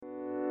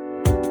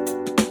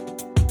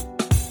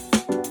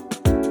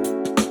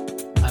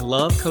I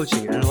love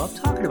coaching, and I love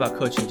talking about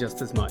coaching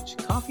just as much.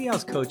 Coffee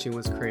House Coaching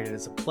was created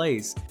as a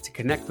place to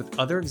connect with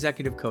other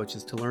executive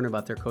coaches to learn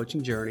about their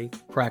coaching journey,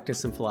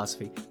 practice, and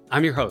philosophy.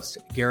 I'm your host,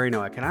 Gary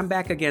Nowak, and I'm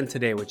back again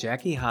today with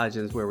Jackie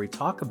Hodgins, where we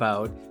talk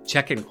about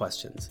check-in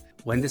questions.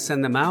 When to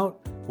send them out,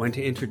 when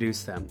to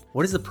introduce them.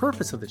 What is the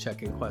purpose of the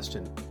check-in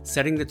question?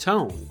 Setting the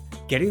tone,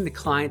 getting the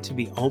client to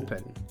be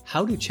open.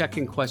 How do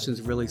check-in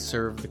questions really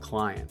serve the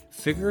client?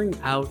 Figuring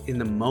out in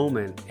the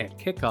moment at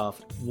kickoff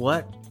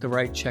what the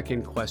right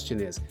check-in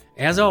question is.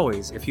 As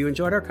always, if you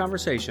enjoyed our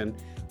conversation,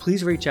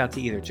 please reach out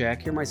to either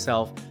Jackie or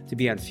myself to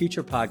be on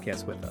future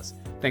podcasts with us.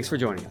 Thanks for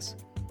joining us.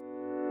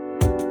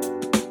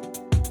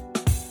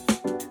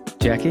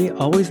 Jackie,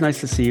 always nice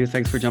to see you.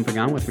 Thanks for jumping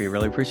on with me.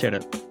 Really appreciate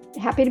it.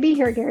 Happy to be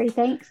here, Gary.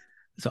 Thanks.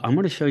 So I'm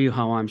going to show you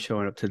how I'm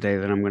showing up today,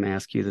 then I'm going to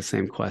ask you the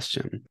same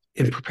question.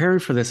 In preparing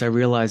for this, I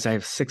realized I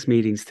have 6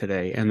 meetings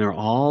today, and they're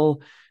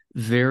all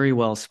very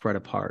well spread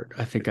apart.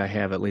 I think I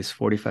have at least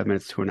 45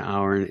 minutes to an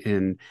hour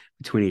in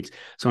between each.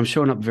 So I'm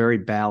showing up very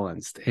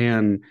balanced.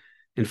 And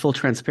in full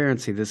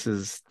transparency, this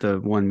is the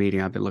one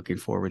meeting I've been looking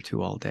forward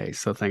to all day.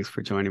 So thanks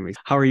for joining me.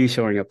 How are you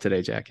showing up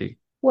today, Jackie?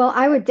 Well,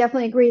 I would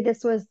definitely agree.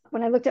 This was,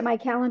 when I looked at my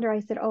calendar, I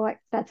said,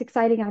 that's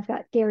exciting. I've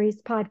got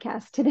Gary's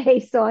podcast today.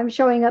 So I'm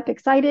showing up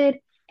excited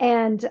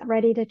and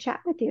ready to chat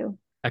with you.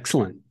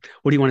 Excellent.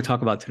 What do you want to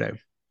talk about today?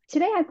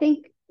 Today, I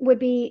think would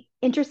be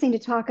interesting to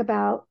talk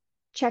about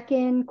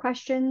check-in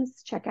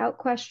questions, check-out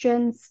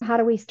questions. How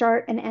do we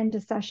start and end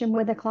a session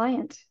with a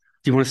client?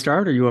 Do you want to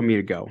start or you want me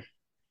to go?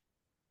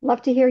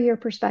 Love to hear your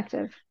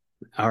perspective.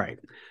 All right.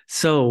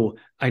 So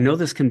I know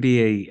this can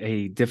be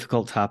a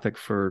difficult topic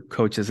for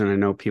coaches, and I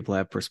know people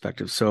have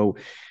perspectives. So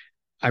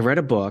I read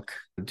a book,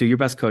 Do Your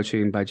Best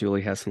Coaching by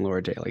Julie Hess and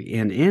Laura Daly.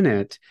 And in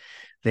it,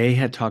 they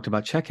had talked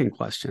about check-in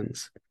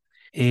questions.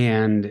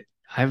 And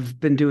I've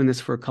been doing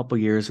this for a couple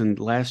of years. And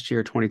last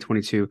year,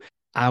 2022,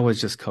 I was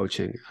just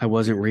coaching. I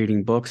wasn't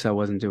reading books. I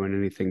wasn't doing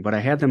anything. But I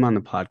had them on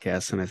the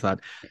podcast, and I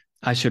thought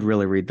I should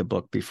really read the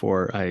book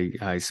before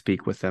I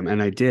speak with them.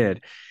 And I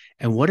did.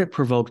 And what it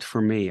provoked for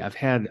me, I've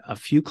had a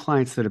few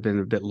clients that have been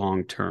a bit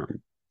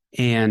long-term,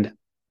 and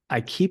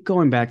I keep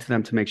going back to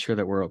them to make sure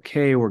that we're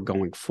okay, we're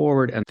going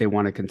forward, and they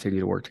want to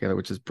continue to work together,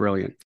 which is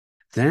brilliant.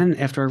 Then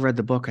after I read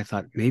the book, I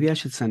thought maybe I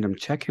should send them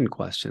check-in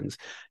questions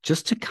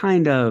just to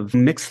kind of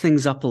mix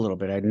things up a little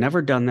bit. I'd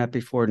never done that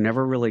before,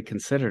 never really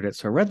considered it.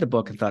 So I read the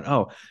book and thought,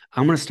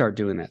 I'm going to start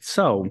doing that.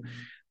 So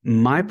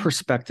my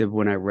perspective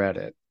when I read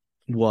it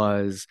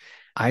was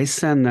I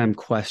send them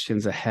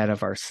questions ahead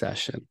of our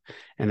session,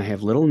 and I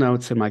have little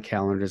notes in my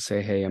calendar to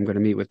say, hey, I'm going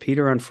to meet with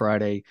Peter on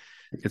Friday.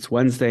 It's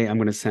Wednesday. I'm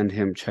going to send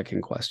him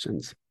check-in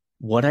questions.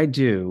 What I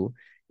do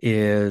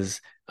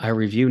is I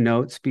review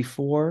notes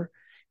before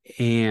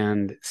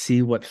and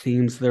see what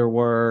themes there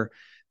were,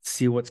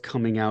 see what's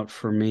coming out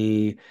for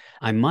me.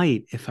 I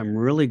might, if I'm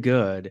really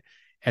good,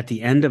 at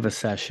the end of a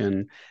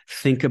session,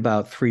 think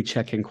about 3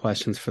 check-in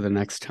questions for the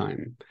next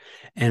time.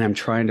 And I'm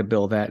trying to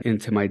build that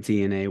into my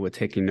DNA with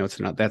taking notes.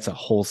 And that's a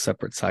whole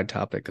separate side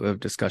topic of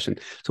discussion.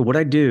 So what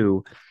I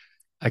do,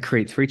 I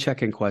create 3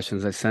 check-in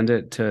questions. I send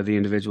it to the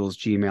individual's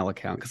Gmail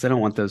account because I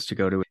don't want those to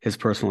go to his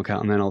personal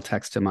account. And then I'll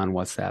text him on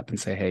WhatsApp and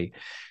say, hey,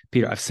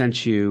 Peter, I've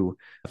sent you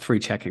 3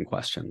 check-in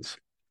questions.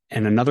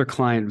 And another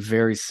client,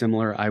 very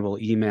similar, I will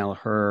email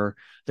her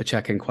the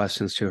check-in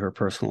questions to her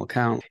personal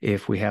account.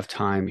 If we have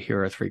time,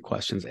 here are 3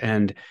 questions.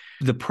 And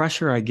the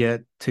pressure I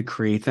get to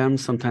create them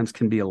sometimes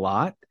can be a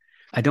lot.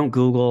 I don't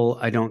Google,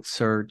 I don't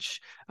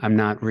search, I'm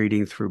not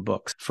reading through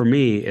books. For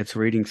me, it's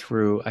reading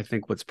through, I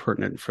think, what's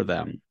pertinent for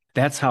them.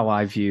 That's how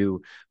I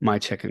view my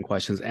check-in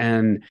questions.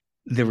 And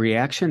the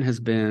reaction has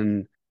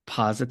been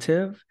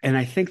positive. And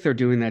I think they're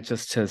doing that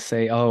just to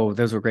say,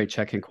 those were great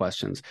check-in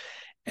questions.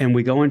 And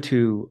we go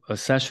into a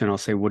session, I'll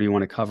say, what do you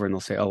want to cover? And they'll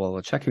say,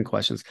 the check-in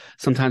questions.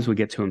 Sometimes we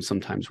get to them,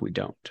 sometimes we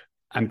don't.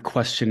 I'm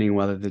questioning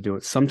whether to do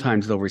it.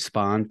 Sometimes they'll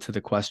respond to the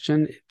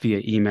question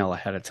via email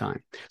ahead of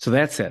time. So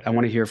that's it. I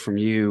want to hear from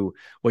you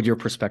what your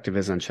perspective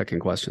is on check-in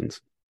questions.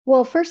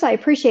 Well, first, I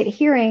appreciate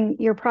hearing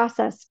your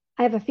process.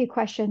 I have a few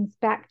questions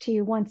back to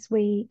you once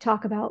we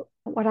talk about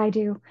what I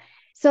do.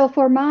 So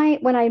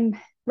when I'm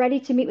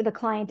ready to meet with a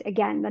client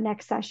again, the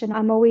next session,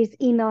 I'm always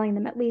emailing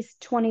them at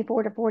least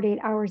 24 to 48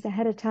 hours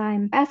ahead of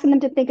time, asking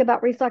them to think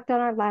about, reflect on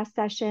our last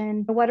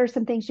session. What are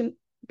some things you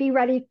be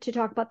ready to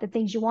talk about, the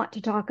things you want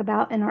to talk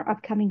about in our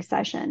upcoming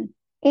session?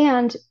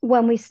 And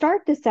when we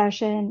start the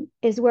session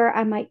is where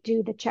I might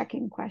do the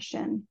check-in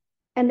question.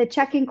 And the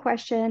check-in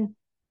question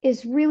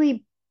is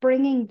really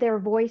bringing their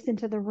voice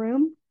into the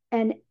room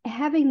and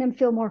having them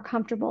feel more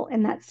comfortable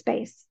in that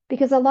space.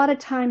 Because a lot of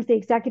times the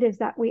executives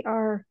that we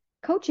are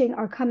coaching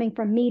are coming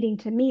from meeting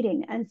to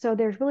meeting. And so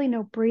there's really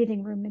no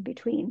breathing room in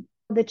between.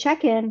 The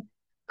check-in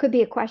could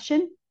be a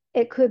question.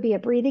 It could be a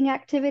breathing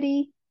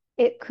activity.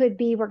 It could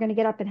be, we're going to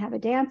get up and have a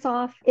dance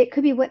off. It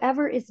could be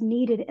whatever is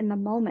needed in the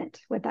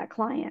moment with that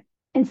client.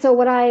 And so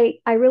what I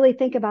really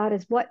think about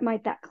is what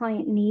might that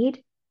client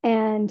need,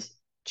 and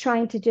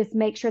trying to just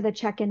make sure the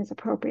check-in is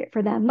appropriate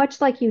for them,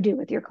 much like you do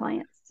with your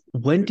clients.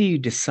 When do you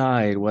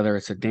decide whether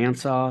it's a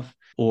dance off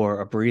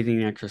or a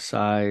breathing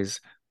exercise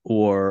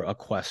or a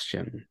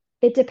question?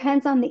 It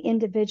depends on the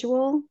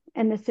individual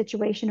and the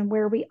situation and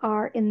where we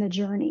are in the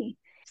journey.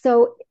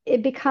 So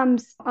it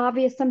becomes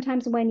obvious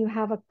sometimes when you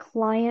have a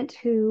client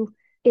who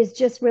is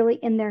just really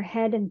in their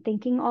head and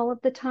thinking all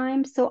of the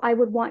time. So I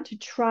would want to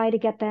try to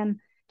get them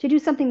to do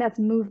something that's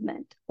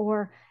movement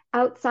or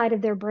outside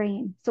of their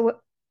brain, so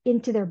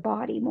into their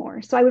body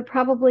more. So I would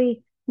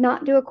probably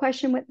not do a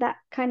question with that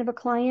kind of a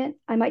client.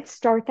 I might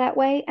start that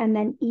way and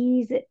then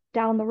ease it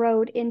down the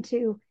road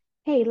into,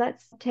 hey,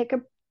 let's take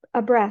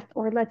a breath,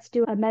 or let's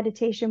do a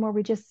meditation where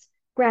we just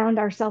ground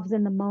ourselves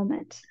in the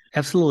moment.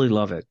 Absolutely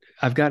love it.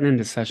 I've gotten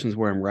into sessions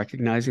where I'm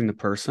recognizing the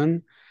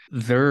person,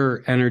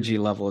 their energy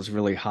level is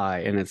really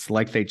high, and it's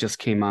like they just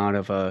came out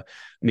of a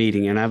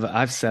meeting. And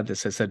I've said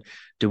this. I said,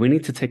 do we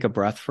need to take a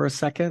breath for a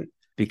second?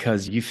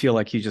 Because you feel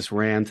like you just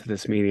ran to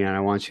this meeting and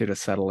I want you to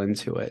settle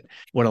into it.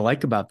 What I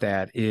like about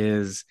that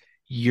is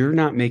you're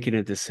not making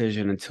a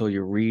decision until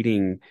you're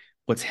reading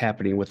what's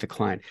happening with the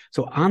client.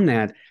 So on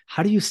that,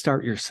 how do you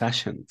start your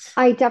sessions?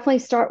 I definitely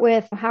start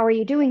with, how are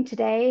you doing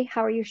today?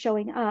 How are you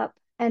showing up?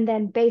 And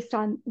then based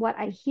on what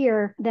I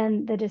hear,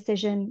 then the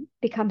decision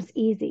becomes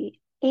easy.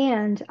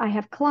 And I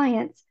have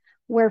clients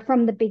where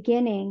from the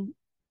beginning,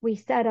 we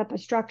set up a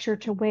structure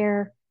to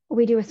where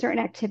we do a certain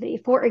activity.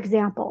 For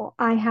example,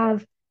 I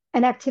have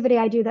an activity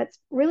I do that's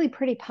really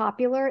pretty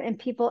popular and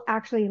people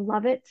actually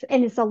love it.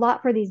 And it's a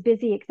lot for these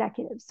busy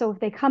executives. So if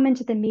they come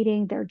into the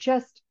meeting, they're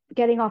just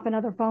getting off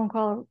another phone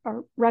call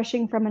or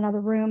rushing from another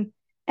room.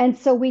 And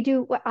so we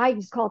do what I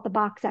just call it the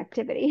box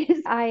activity.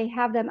 I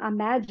have them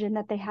imagine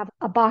that they have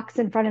a box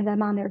in front of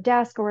them on their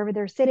desk or wherever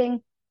they're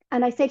sitting.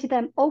 And I say to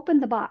them, open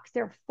the box.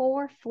 There are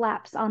 4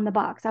 flaps on the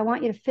box. I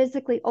want you to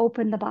physically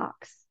open the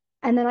box.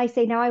 And then I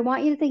say, now I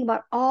want you to think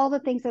about all the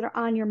things that are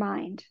on your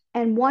mind.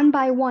 And one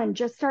by one,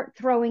 just start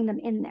throwing them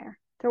in there.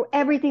 Throw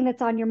everything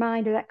that's on your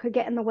mind or that could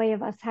get in the way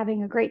of us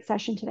having a great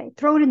session today.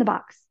 Throw it in the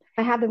box.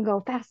 I have them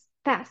go fast,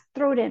 fast,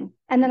 throw it in.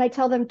 And then I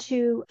tell them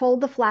to fold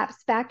the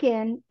flaps back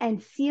in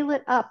and seal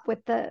it up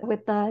with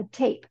the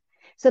tape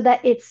so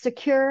that it's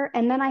secure.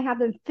 And then I have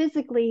them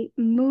physically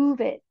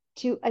move it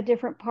to a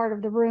different part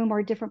of the room or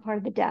a different part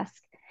of the desk.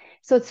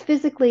 So it's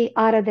physically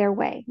out of their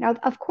way. Now,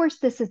 of course,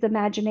 this is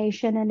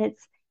imagination and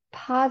it's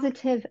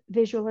positive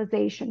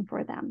visualization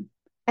for them.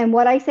 And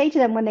what I say to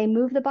them when they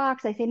move the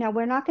box, I say, now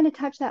we're not going to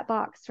touch that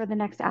box for the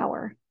next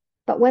hour.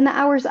 But when the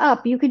hour's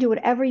up, you can do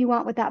whatever you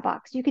want with that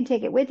box. You can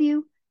take it with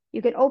you.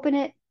 You can open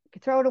it, you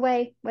can throw it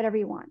away, whatever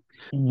you want.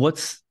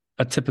 What's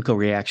a typical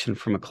reaction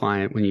from a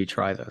client when you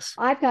try this?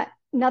 I've got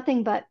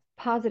nothing but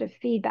positive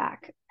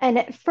feedback. And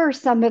at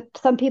first,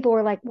 some people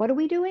were like, "What are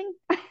we doing?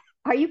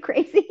 Are you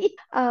crazy?"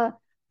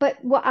 But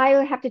what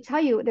I have to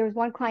tell you, there was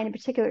one client in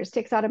particular that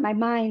sticks out in my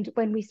mind.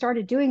 When we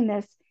started doing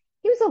this,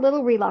 he was a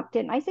little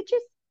reluctant. I said,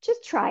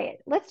 just try it.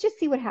 Let's just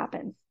see what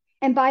happens.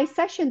 And by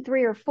session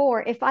 3 or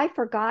 4, if I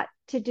forgot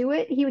to do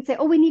it, he would say,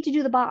 "Oh, we need to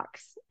do the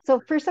box." So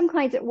for some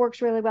clients, it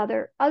works really well. There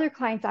are other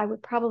clients I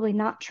would probably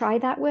not try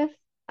that with.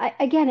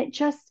 Again,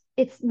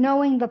 it's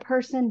knowing the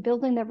person,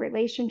 building the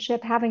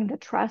relationship, having the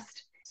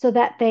trust so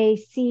that they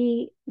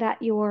see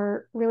that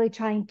you're really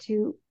trying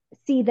to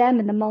see them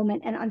in the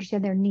moment and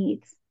understand their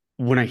needs.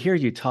 When I hear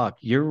you talk,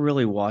 you're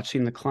really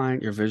watching the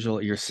client,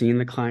 you're seeing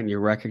the client, you're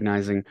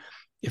recognizing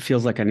it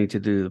feels like I need to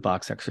do the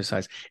box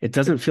exercise. It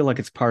doesn't feel like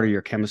it's part of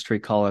your chemistry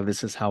call of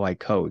this is how I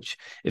coach.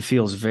 It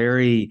feels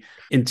very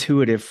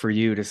intuitive for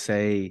you to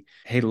say,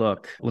 hey,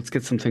 look, let's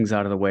get some things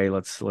out of the way.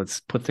 Let's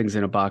put things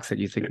in a box that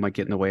you think might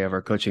get in the way of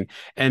our coaching.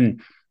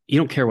 And you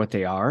don't care what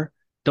they are.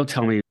 Don't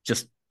tell me,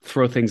 just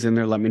throw things in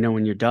there. Let me know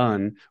when you're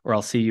done, or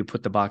I'll see you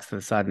put the box to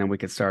the side and then we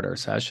can start our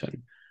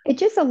session. It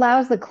just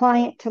allows the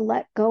client to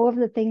let go of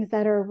the things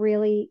that are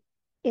really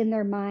in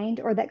their mind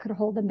or that could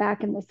hold them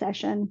back in the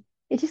session.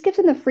 It just gives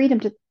them the freedom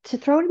to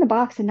throw it in the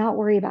box and not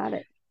worry about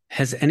it.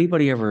 Has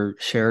anybody ever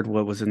shared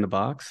what was in the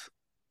box?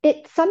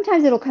 It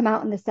sometimes it'll come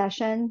out in the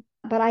session,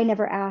 but I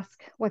never ask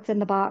what's in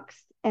the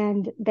box.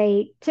 And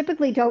they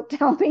typically don't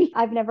tell me.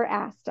 I've never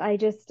asked. I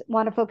just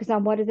want to focus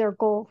on what is their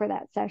goal for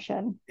that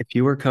session. If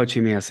you were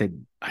coaching me, I say,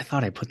 I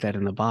thought I put that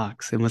in the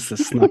box. It must have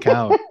snuck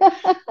out.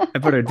 I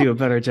better do a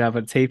better job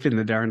of taping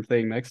the darn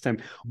thing next time.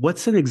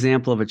 What's an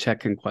example of a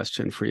check-in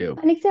question for you?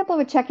 An example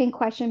of a check-in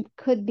question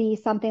could be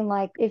something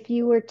like, if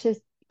you were to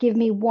give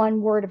me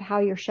one word of how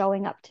you're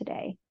showing up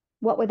today,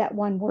 what would that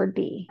one word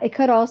be? It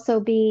could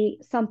also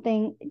be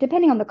something,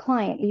 depending on the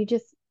client,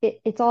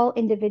 it's all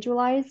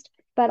individualized.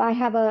 But I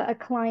have a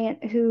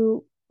client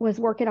who was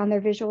working on their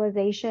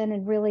visualization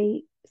and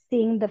really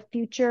seeing the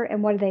future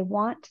and what do they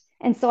want.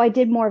 And so I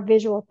did more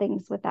visual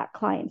things with that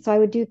client. So I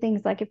would do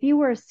things like, if you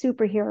were a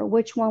superhero,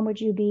 which one would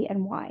you be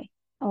and why?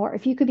 Or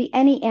if you could be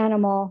any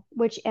animal,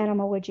 which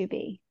animal would you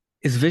be?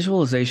 Is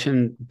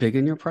visualization big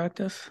in your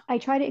practice? I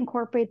try to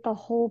incorporate the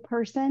whole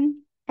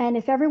person. And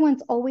if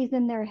everyone's always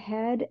in their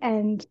head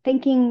and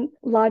thinking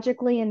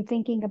logically and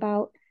thinking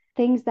about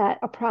things that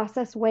a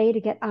process way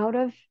to get out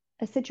of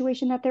a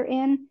situation that they're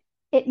in,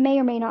 it may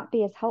or may not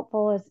be as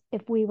helpful as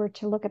if we were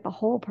to look at the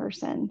whole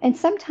person. And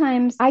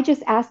sometimes I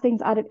just ask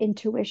things out of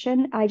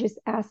intuition. I just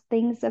ask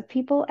things of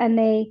people and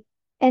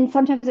And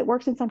sometimes it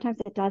works and sometimes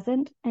it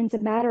doesn't. And it's a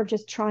matter of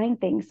just trying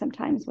things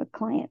sometimes with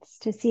clients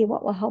to see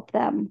what will help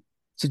them.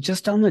 So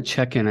just on the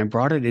check-in,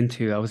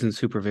 I was in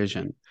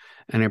supervision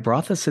and I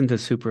brought this into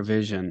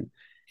supervision.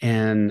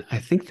 And I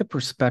think the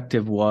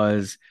perspective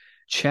was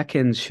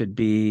check-ins should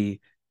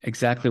be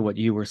exactly what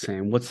you were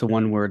saying. What's the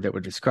one word that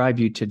would describe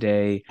you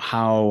today?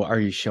 How are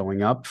you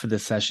showing up for the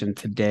session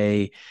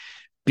today?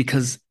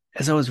 Because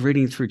as I was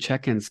reading through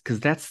check-ins, because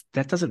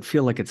that doesn't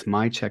feel like it's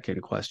my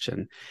check-in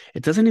question.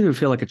 It doesn't even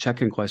feel like a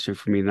check-in question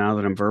for me now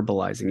that I'm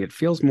verbalizing. It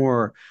feels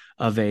more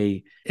of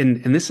and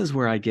this is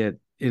where I get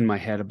in my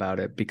head about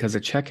it, because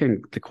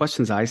the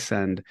questions I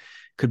send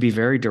could be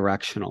very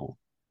directional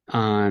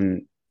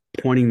on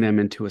pointing them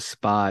into a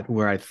spot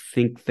where I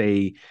think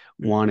they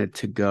wanted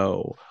to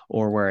go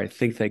or where I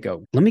think they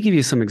go. Let me give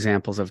you some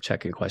examples of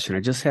check-in question.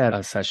 I just had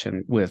a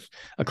session with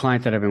a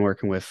client that I've been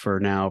working with for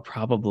now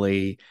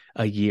probably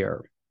a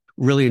year.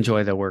 Really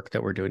enjoy the work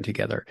that we're doing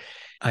together.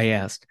 I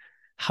asked,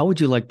 how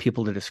would you like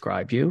people to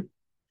describe you?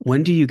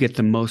 When do you get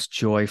the most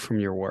joy from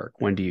your work?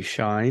 When do you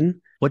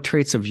shine? What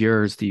traits of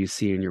yours do you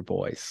see in your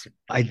boys?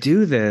 I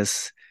do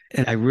this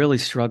and I really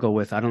struggle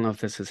with, I don't know if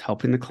this is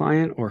helping the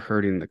client or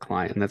hurting the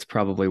client. And that's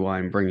probably why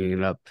I'm bringing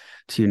it up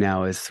to you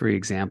now as 3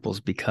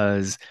 examples,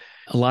 because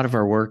a lot of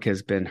our work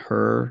has been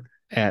her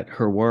at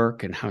her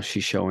work and how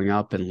she's showing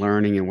up and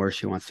learning and where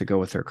she wants to go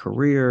with her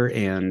career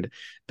and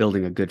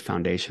building a good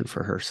foundation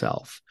for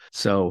herself.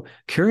 So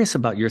curious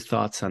about your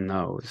thoughts on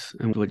those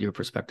and what your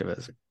perspective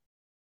is.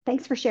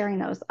 Thanks for sharing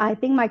those. I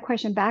think my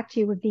question back to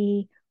you would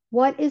be,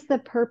 what is the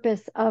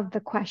purpose of the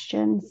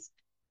questions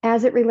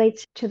as it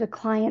relates to the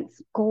client's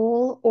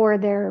goal or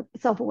their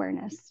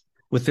self-awareness?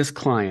 With this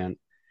client,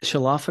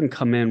 she'll often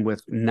come in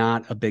with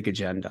not a big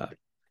agenda,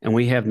 and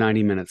we have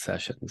 90-minute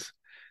sessions.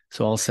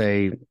 So I'll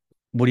say,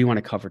 what do you want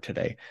to cover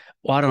today?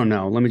 Well, I don't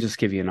know. Let me just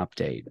give you an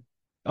update.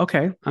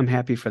 Okay, I'm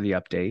happy for the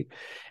update.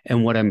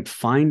 And what I'm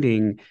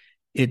finding,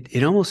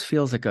 it almost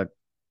feels like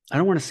I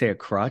don't want to say a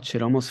crutch.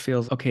 It almost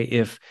feels, okay,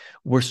 if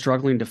we're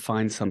struggling to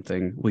find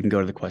something, we can go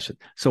to the question.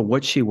 So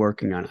what's she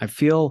working on? I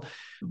feel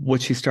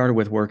what she started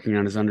with working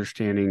on is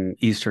understanding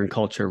Eastern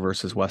culture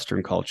versus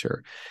Western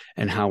culture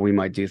and how we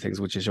might do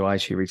things, which is why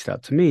she reached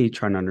out to me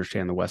trying to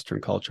understand the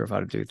Western culture of how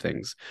to do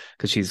things,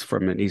 because she's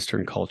from an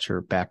Eastern culture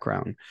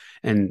background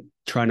and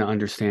trying to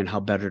understand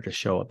how better to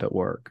show up at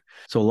work.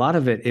 So a lot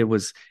of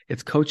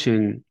it's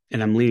coaching,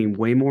 and I'm leaning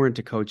way more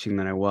into coaching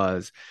than I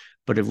was.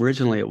 But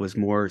originally it was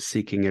more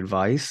seeking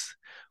advice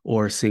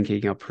or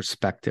seeking a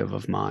perspective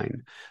of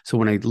mine. So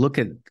when I look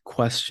at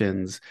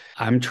questions,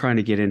 I'm trying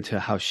to get into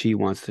how she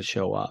wants to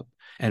show up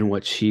and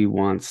what she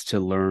wants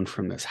to learn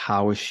from this.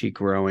 How is she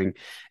growing?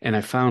 And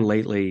I found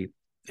lately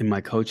in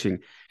my coaching,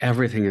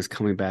 everything is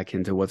coming back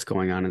into what's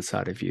going on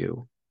inside of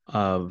you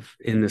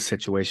in this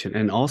situation.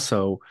 And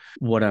also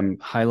what I'm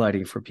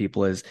highlighting for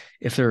people is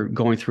if they're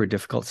going through a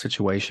difficult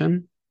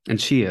situation, and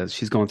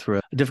she's going through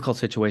a difficult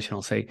situation,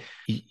 I'll say,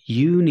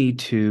 you need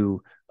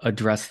to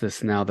address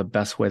this now the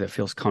best way that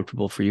feels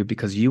comfortable for you,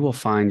 because you will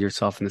find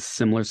yourself in a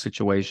similar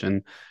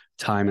situation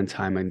time and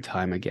time and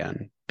time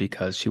again,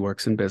 because she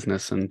works in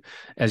business. And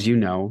as you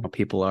know,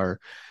 people are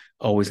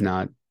always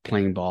not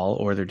playing ball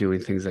or they're doing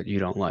things that you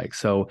don't like.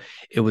 So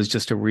it was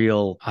just a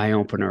real eye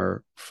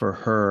opener for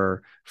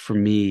her, for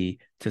me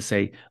to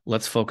say,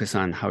 let's focus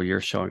on how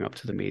you're showing up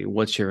to the meeting.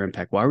 What's your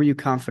impact? Why were you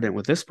confident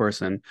with this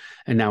person?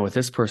 And now with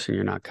this person,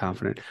 you're not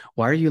confident.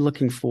 Why are you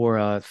looking for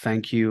a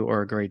thank you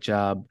or a great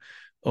job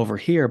over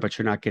here, but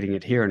you're not getting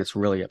it here? And it's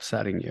really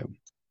upsetting you.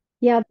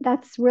 Yeah,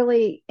 that's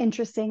really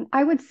interesting.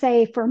 I would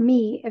say for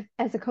me, if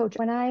as a coach,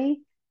 when I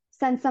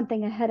send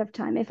something ahead of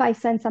time, if I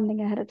send something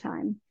ahead of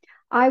time,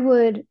 I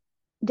would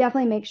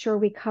definitely make sure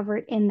we cover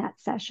it in that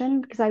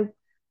session, because I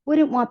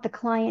wouldn't want the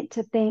client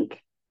to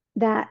think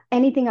that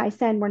anything I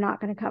send we're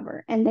not going to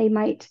cover, and they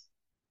might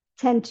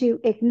tend to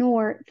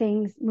ignore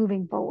things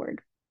moving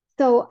forward.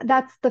 So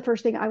that's the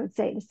first thing I would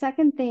say. The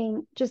second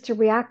thing, just to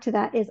react to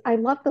that, is I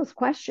love those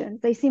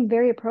questions. They seem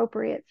very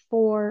appropriate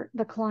for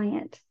the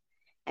client.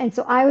 And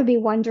so I would be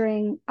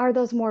wondering, are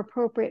those more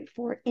appropriate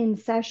for in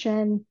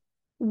session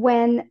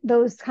when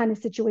those kind of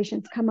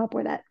situations come up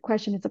where that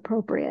question is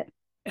appropriate?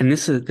 And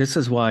this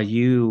is why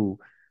you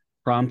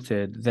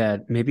prompted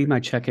that maybe my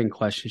check-in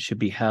question should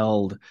be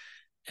held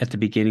at the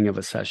beginning of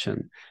a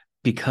session,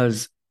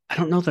 because I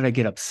don't know that I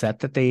get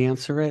upset that they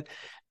answer it.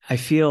 I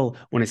feel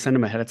when I send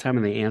them ahead of time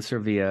and they answer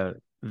via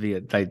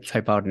they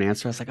type out an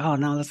answer, I was like, oh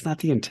no, that's not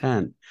the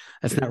intent.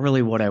 That's not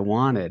really what I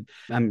wanted.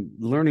 I'm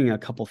learning a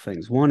couple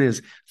things. One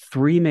is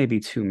 3 may be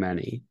too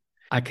many.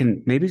 I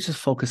can maybe just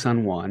focus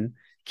on one,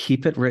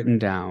 keep it written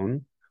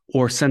down,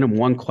 or send them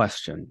one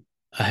question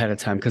ahead of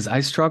time, because I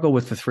struggle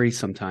with the 3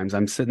 sometimes.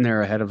 I'm sitting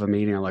there ahead of a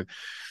meeting. I'm like,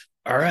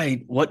 all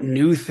right, what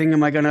new thing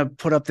am I going to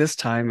put up this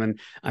time? And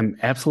I'm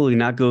absolutely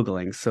not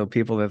Googling. So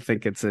people that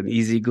think it's an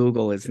easy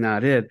Google, it's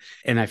not it.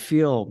 And I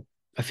feel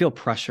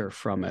pressure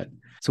from it.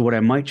 So what I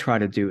might try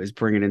to do is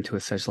bring it into a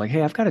session like,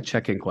 hey, I've got a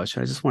check-in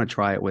question. I just want to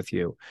try it with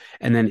you.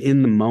 And then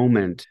in the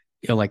moment,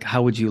 like,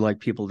 how would you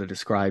like people to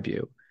describe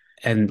you?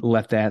 and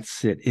let that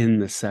sit in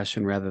the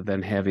session rather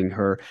than having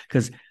her,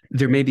 because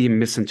there may be a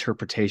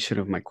misinterpretation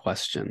of my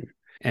question.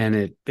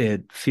 And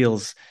it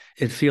feels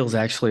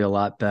actually a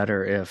lot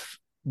better if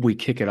we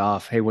kick it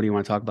off. Hey, what do you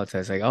want to talk about today?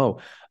 It's like,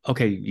 oh,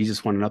 okay, you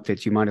just want an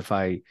update. Do you mind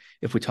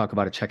if we talk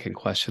about a check-in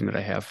question that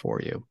I have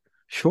for you?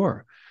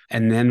 Sure.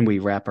 And then we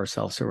wrap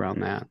ourselves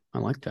around that. I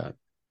like that.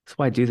 That's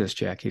why I do this,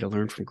 Jackie, to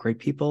learn from great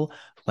people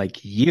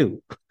like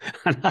you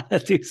on how to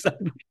do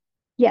something.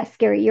 Yes,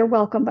 Gary, you're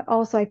welcome. But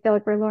also, I feel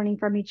like we're learning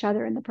from each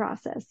other in the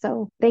process.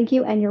 So thank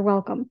you, and you're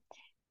welcome.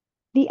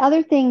 The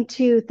other thing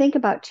to think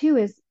about too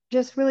is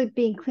just really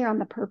being clear on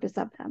the purpose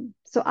of them.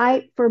 So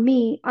for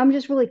me, I'm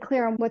just really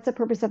clear on what's the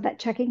purpose of that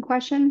checking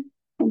question.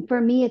 And for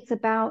me, it's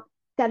about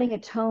setting a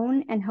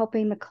tone and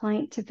helping the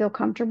client to feel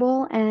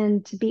comfortable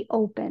and to be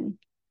open.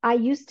 I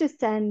used to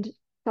send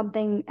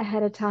something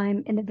ahead of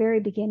time in the very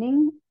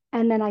beginning,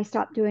 and then I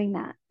stopped doing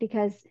that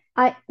because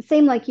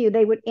same like you,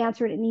 they would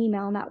answer it in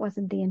email and that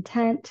wasn't the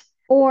intent.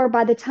 Or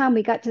by the time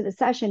we got to the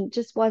session,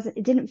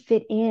 it didn't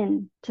fit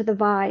in to the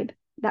vibe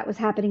that was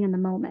happening in the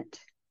moment.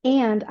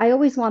 And I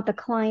always want the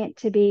client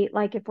to be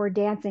like, if we're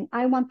dancing,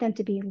 I want them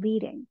to be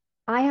leading.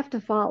 I have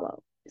to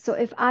follow. So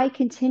if I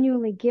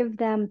continually give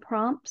them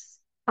prompts,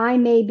 I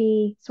may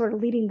be sort of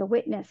leading the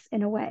witness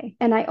in a way.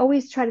 And I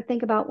always try to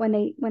think about when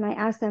I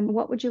ask them,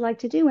 what would you like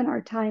to do in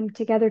our time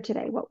together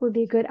today? What would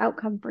be a good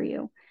outcome for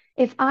you?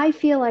 If I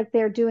feel like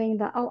they're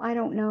doing I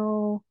don't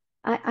know,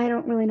 I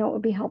don't really know what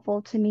would be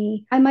helpful to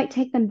me, I might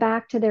take them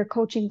back to their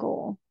coaching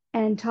goal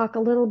and talk a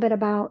little bit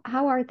about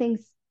how are things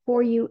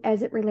for you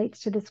as it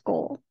relates to this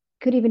goal.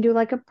 Could even do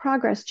like a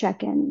progress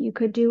check-in. You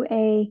could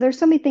there's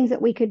so many things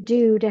that we could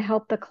do to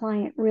help the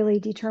client really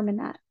determine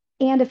that.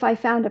 And if I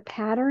found a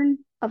pattern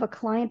of a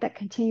client that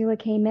continually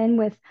came in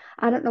with,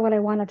 I don't know what I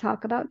want to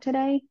talk about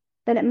today,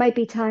 then it might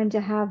be time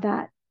to have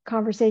that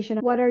conversation.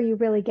 What are you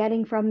really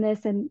getting from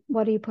this and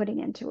what are you putting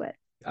into it?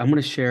 I'm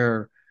going to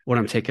share what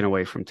I'm taking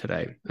away from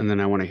today. And then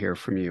I want to hear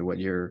from you what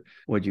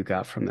you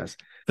got from this.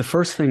 The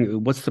first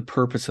thing, what's the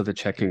purpose of the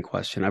check-in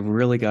question? I've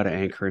really got to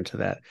anchor into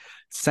that.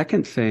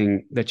 Second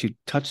thing that you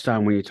touched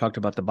on when you talked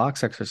about the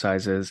box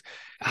exercises,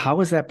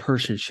 how is that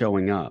person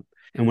showing up?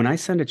 And when I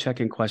send a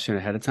check-in question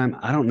ahead of time,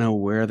 I don't know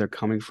where they're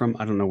coming from.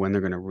 I don't know when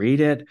they're going to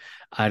read it.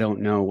 I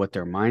don't know what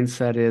their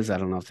mindset is. I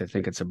don't know if they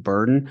think it's a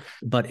burden.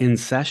 But in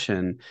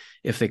session,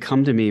 if they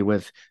come to me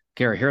with,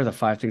 Gary, here are the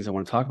 5 things I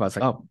want to talk about. It's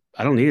like, oh,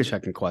 I don't need a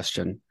check-in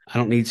question. I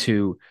don't need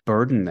to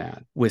burden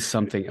that with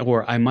something,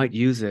 or I might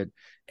use it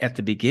at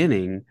the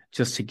beginning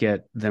just to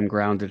get them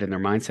grounded in their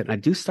mindset. And I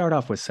do start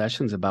off with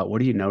sessions about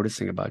what are you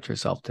noticing about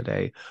yourself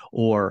today,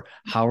 or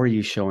how are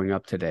you showing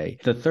up today?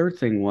 The third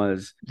thing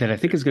was that I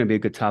think is going to be a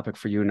good topic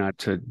for you and I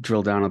to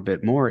drill down a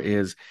bit more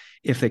is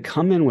if they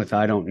come in with,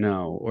 I don't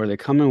know, or they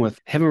come in with,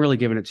 haven't really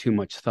given it too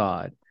much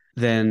thought,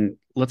 then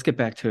let's get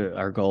back to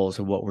our goals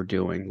of what we're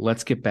doing.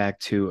 Let's get back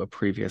to a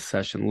previous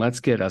session. Let's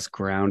get us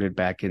grounded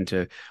back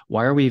into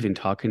why are we even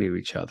talking to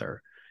each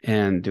other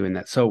and doing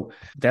that. So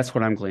that's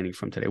what I'm gleaning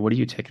from today. What are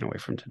you taking away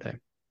from today?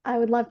 I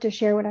would love to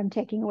share what I'm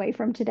taking away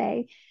from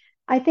today.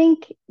 I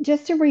think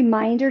just a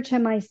reminder to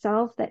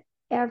myself that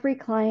every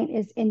client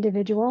is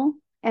individual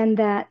and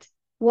that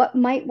what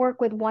might work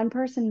with one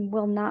person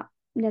will not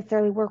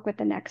necessarily work with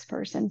the next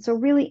person. So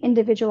really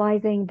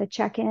individualizing the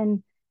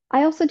check-in.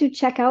 I also do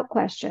check-out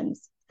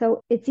questions.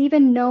 So it's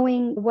even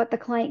knowing what the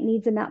client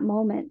needs in that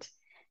moment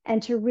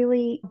and to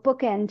really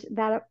bookend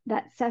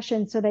that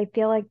session so they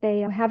feel like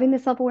they are having the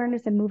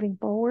self-awareness and moving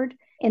forward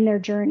in their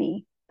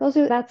journey.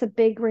 That's a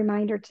big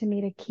reminder to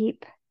me to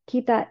keep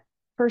that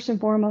first and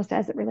foremost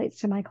as it relates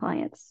to my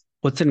clients.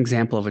 What's an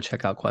example of a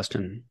checkout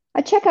question?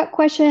 A checkout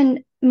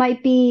question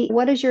might be,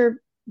 what is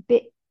your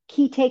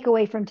key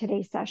takeaway from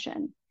today's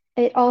session?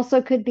 It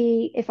also could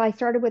be, if I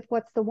started with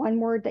what's the one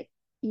word that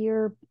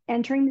you're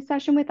entering the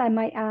session with, I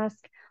might ask,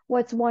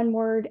 what's one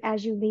word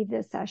as you leave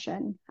this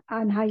session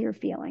on how you're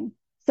feeling?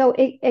 So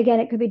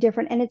it could be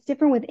different. And it's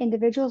different with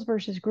individuals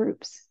versus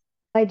groups.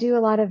 I do a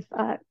lot of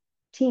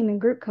team and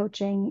group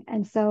coaching.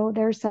 And so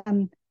there's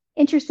some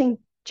interesting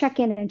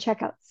check-in and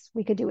checkouts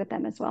we could do with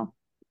them as well.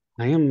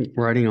 I am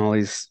writing all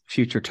these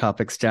future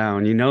topics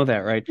down. You know that,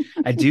 right?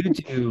 I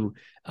do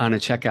on a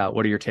checkout,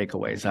 what are your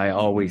takeaways? I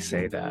always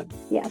say that.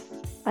 Yes,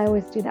 I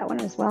always do that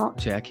one as well.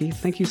 Jackie,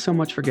 thank you so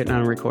much for getting on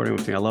and recording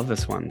with me. I love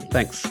this one.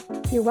 Thanks.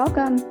 You're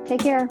welcome.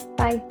 Take care.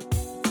 Bye.